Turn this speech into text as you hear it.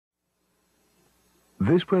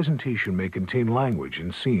This presentation may contain language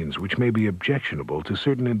and scenes which may be objectionable to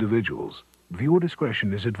certain individuals. Viewer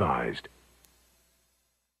discretion is advised.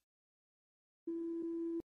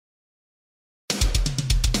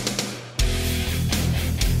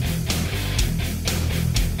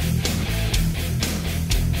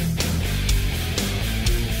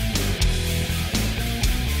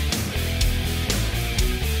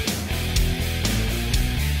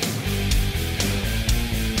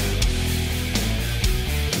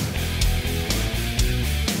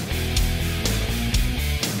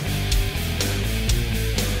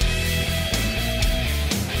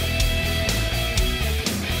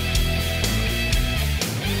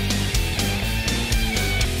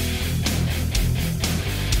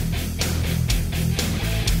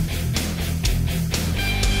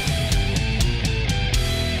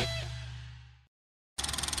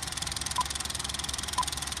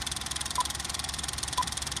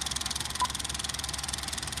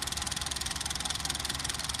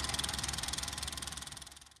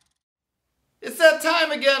 It's that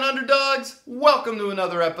time again, underdogs! Welcome to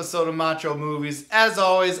another episode of Macho Movies. As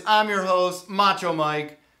always, I'm your host, Macho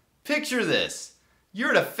Mike. Picture this.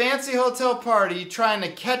 You're at a fancy hotel party trying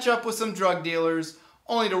to catch up with some drug dealers,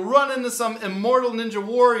 only to run into some immortal ninja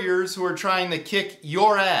warriors who are trying to kick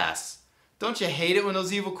your ass. Don't you hate it when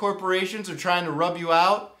those evil corporations are trying to rub you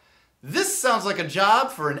out? This sounds like a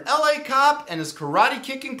job for an LA cop and his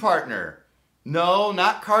karate-kicking partner. No,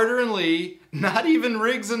 not Carter and Lee, not even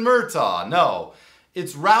Riggs and Murtaugh, no.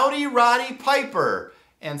 It's Rowdy Roddy Piper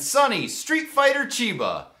and Sonny Street Fighter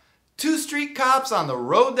Chiba. Two street cops on the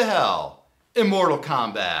road to hell. Immortal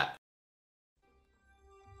Kombat.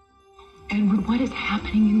 Edward, what is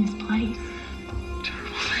happening in this place?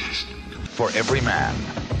 Terrible things. For every man,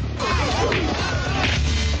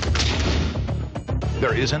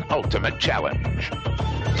 there is an ultimate challenge.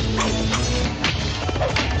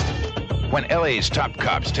 When LA's top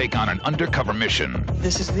cops take on an undercover mission,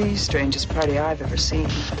 This is the strangest party I've ever seen.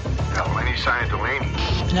 Well, any sign of Delaney?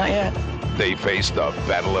 Not yet. they face the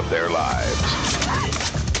battle of their lives.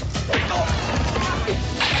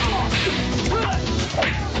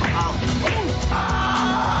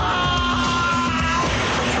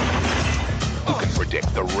 Who can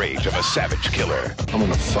predict the rage of a savage killer? I'm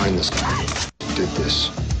gonna find this guy who did this.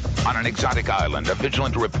 On an exotic island, a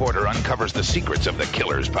vigilant reporter uncovers the secrets of the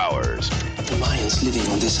killer's powers. The Mayans living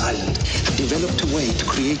on this island have developed a way to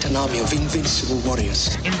create an army of invincible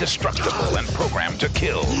warriors. Indestructible and programmed to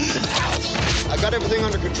kill. I got everything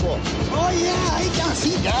under control. Oh yeah, I can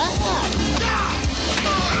see that.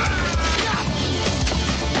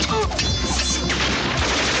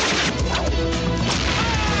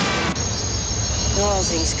 All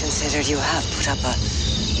things considered, you have put up a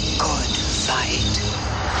good fight.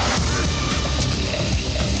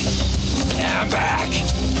 I'm back.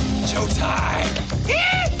 Showtime.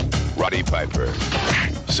 Roddy Piper,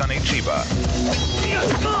 Sonny Chiba,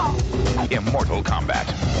 Immortal Kombat.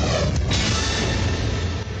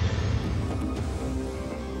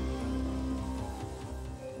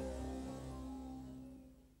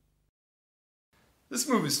 This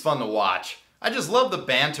movie's fun to watch. I just love the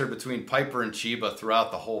banter between Piper and Chiba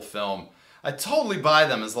throughout the whole film. I totally buy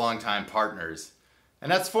them as longtime partners.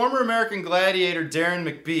 And that's former American Gladiator Darren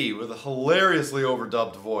McBee with a hilariously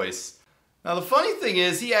overdubbed voice. Now the funny thing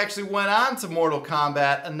is, he actually went on to Mortal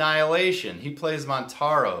Kombat Annihilation. He plays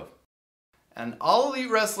Montaro. And All Elite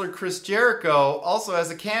wrestler Chris Jericho also has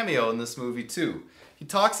a cameo in this movie too. He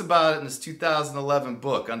talks about it in his 2011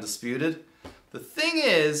 book, Undisputed. The thing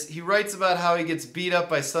is, he writes about how he gets beat up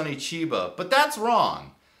by Sonny Chiba, but that's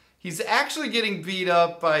wrong. He's actually getting beat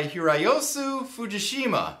up by Hiroyosu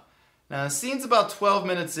Fujishima. Now, the scene's about 12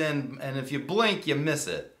 minutes in, and if you blink, you miss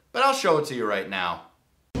it. But I'll show it to you right now.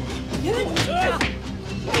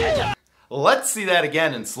 Let's see that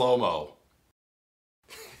again in slow-mo.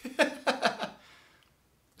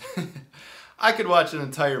 I could watch an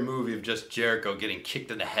entire movie of just Jericho getting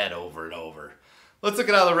kicked in the head over and over. Let's look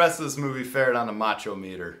at how the rest of this movie fared on the Macho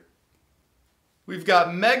meter. We've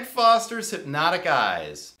got Meg Foster's hypnotic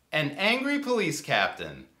eyes, an angry police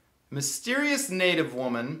captain, mysterious native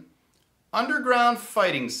woman, underground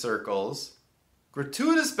fighting circles,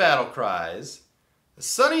 gratuitous battle cries, a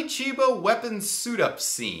Sonny Chiba weapons suit-up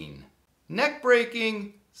scene,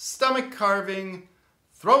 neck-breaking, stomach carving,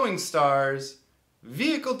 throwing stars,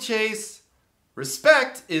 vehicle chase,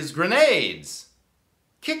 respect is grenades,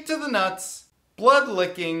 kick to the nuts, blood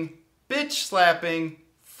licking, bitch slapping,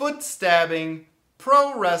 foot stabbing,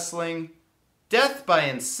 pro wrestling, death by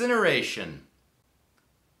incineration,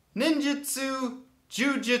 ninjutsu,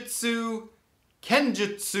 jujitsu,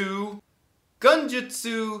 kenjutsu,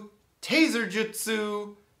 gunjutsu, taser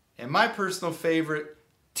jutsu, and my personal favorite,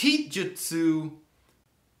 teat jutsu.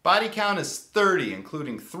 Body count is 30,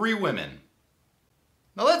 including 3 women.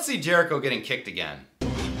 Now let's see Jericho getting kicked again.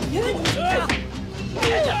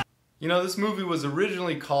 You know, this movie was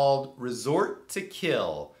originally called Resort to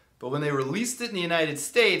Kill, but when they released it in the United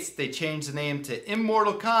States, they changed the name to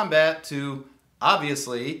Immortal Kombat to,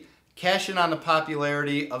 obviously, cash in on the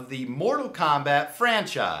popularity of the Mortal Kombat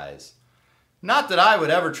franchise. Not that I would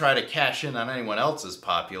ever try to cash in on anyone else's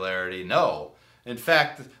popularity, no. In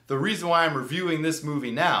fact, the reason why I'm reviewing this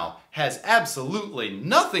movie now has absolutely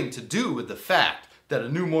nothing to do with the fact that a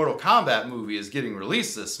new Mortal Kombat movie is getting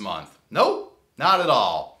released this month. Nope, not at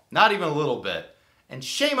all. Not even a little bit. And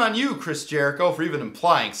shame on you, Chris Jericho, for even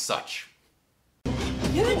implying such.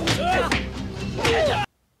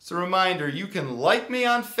 It's a reminder, you can like me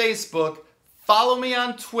on Facebook, follow me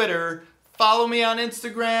on Twitter, follow me on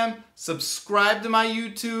Instagram, subscribe to my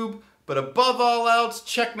YouTube, but above all else,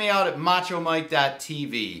 check me out at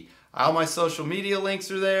machomike.tv. All my social media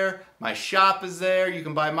links are there, my shop is there, you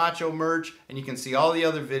can buy Macho merch, and you can see all the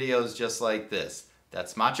other videos just like this.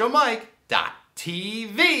 That's machomike.tv.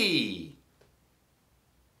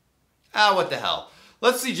 Ah, what the hell.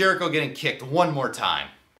 Let's see Jericho getting kicked one more time.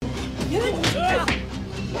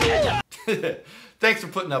 Thanks for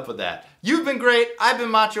putting up with that. You've been great, I've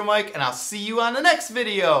been Macho Mike, and I'll see you on the next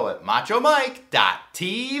video at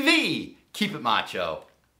machomike.tv. Keep it macho.